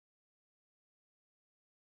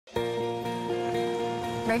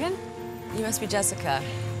Reagan? You must be Jessica.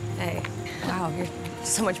 Hey, wow, you're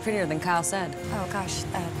so much prettier than Kyle said. Oh, gosh,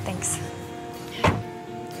 thanks.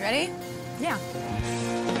 You ready? Yeah.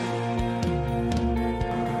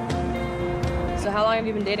 So how long have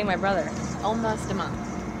you been dating my brother? Almost a month.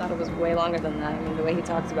 Thought it was way longer than that. I mean, the way he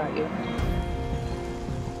talks about you.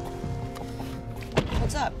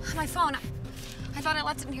 What's up? My phone. I thought I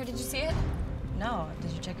left it in here. Did you see it? No.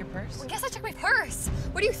 Did you check your purse? Well, I guess I checked my purse.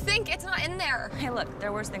 What do you think? It's not in there. Hey, look, there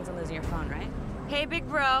are worse things than losing your phone, right? Hey, big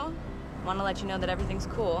bro. Want to let you know that everything's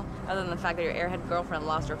cool, other than the fact that your airhead girlfriend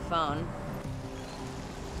lost her phone.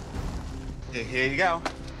 Here you go.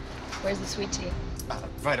 Where's the sweet tea?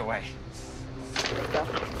 Right away. Here you go.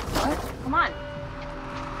 What? Come on.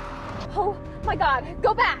 Oh, my God.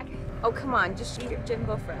 Go back. Oh, come on. Just eat your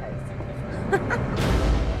Jimbo fries.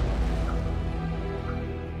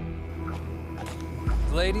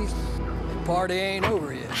 Ladies, the party ain't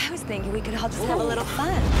over yet. I was thinking we could all just have a little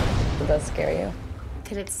fun. Did that scare you?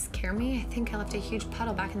 Did it scare me? I think I left a huge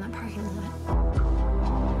puddle back in that parking lot.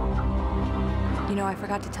 You know, I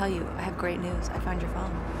forgot to tell you, I have great news. I found your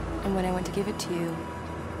phone. And when I went to give it to you,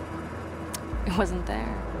 it wasn't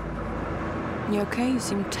there. You okay? You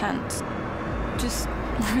seem tense. Just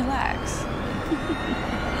relax.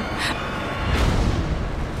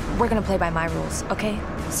 We're gonna play by my rules, okay?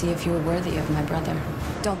 See if you were worthy of my brother.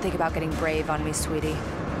 Don't think about getting brave on me, sweetie.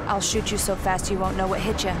 I'll shoot you so fast you won't know what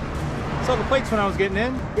hit you. Saw the plates when I was getting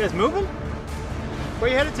in. You guys moving?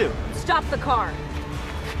 Where you headed to? Stop the car.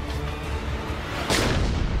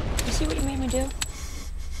 You see what you made me do?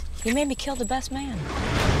 You made me kill the best man.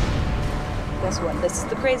 Guess what? This is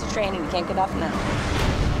the crazy train and you can't get off now.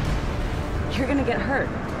 You're gonna get hurt.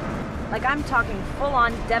 Like, I'm talking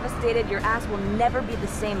full-on devastated. Your ass will never be the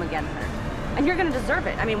same again, hurt. And you're gonna deserve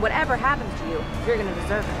it. I mean, whatever happens to you, you're gonna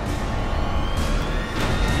deserve it.